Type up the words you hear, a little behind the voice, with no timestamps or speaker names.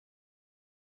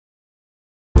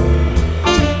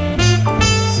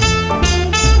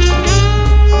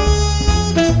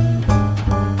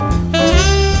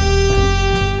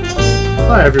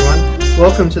Hi everyone,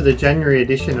 welcome to the January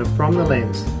edition of From the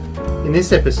Lens. In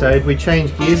this episode we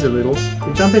change gears a little,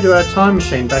 we jump into our time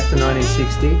machine back to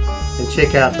 1960 and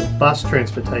check out the bus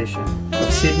transportation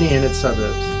of Sydney and its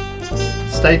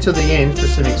suburbs. Stay till the end for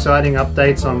some exciting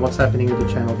updates on what's happening with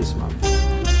the channel this month.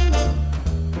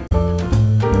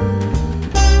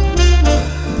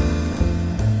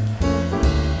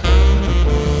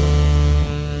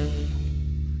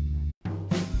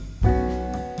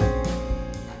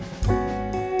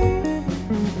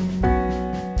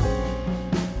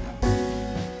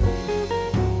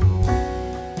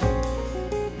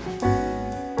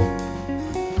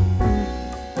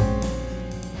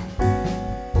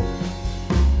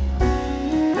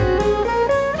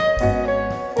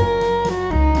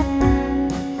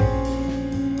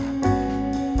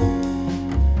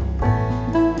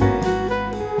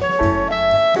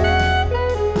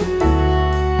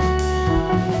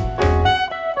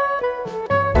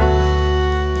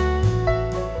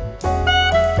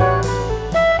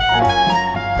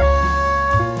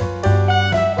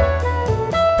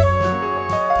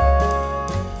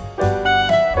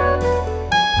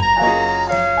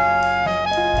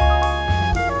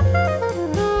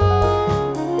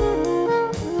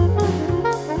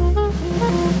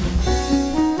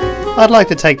 I'd like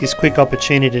to take this quick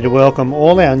opportunity to welcome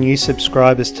all our new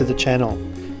subscribers to the channel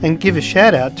and give a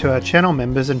shout out to our channel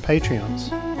members and Patreons.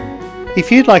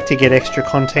 If you'd like to get extra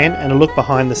content and a look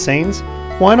behind the scenes,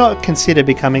 why not consider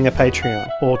becoming a Patreon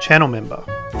or channel member?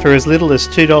 For as little as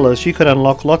 $2 you could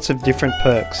unlock lots of different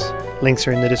perks. Links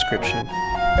are in the description.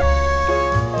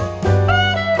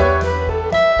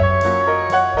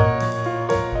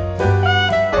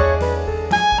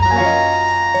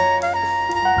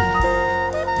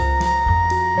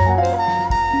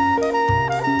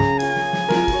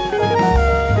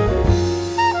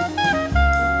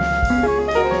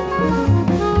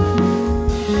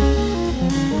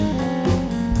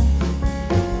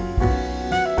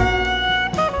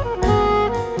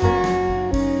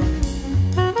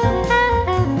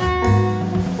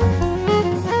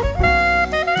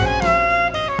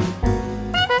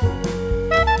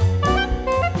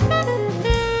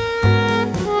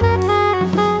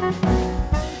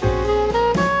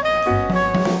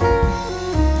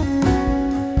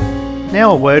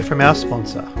 Now a word from our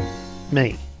sponsor,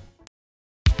 me.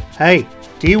 Hey,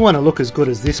 do you want to look as good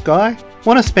as this guy?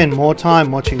 Want to spend more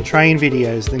time watching train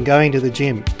videos than going to the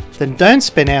gym? Then don't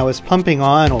spend hours pumping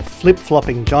iron or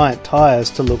flip-flopping giant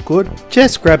tyres to look good.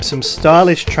 Just grab some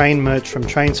stylish train merch from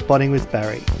Train Spotting with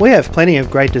Barry. We have plenty of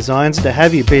great designs to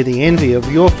have you be the envy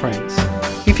of your friends.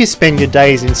 If you spend your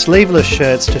days in sleeveless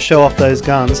shirts to show off those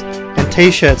guns and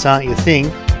t-shirts aren't your thing,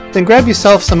 then grab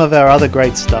yourself some of our other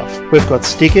great stuff. We've got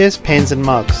stickers, pens and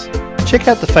mugs. Check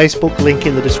out the Facebook link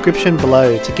in the description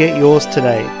below to get yours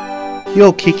today.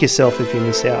 You'll kick yourself if you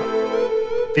miss out.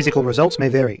 Physical results may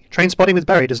vary. Train Spotting with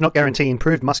Barry does not guarantee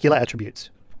improved muscular attributes.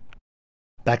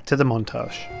 Back to the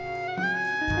montage.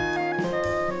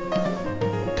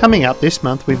 Coming up this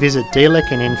month we visit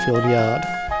Dealek and Enfield Yard.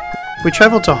 We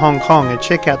travel to Hong Kong and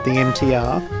check out the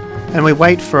MTR, and we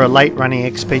wait for a late running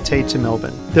XPT to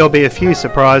Melbourne. There'll be a few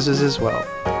surprises as well.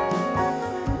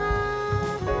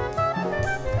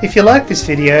 If you like this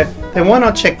video, then why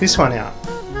not check this one out?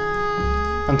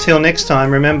 Until next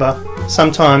time, remember,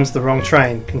 sometimes the wrong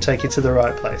train can take you to the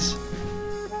right place.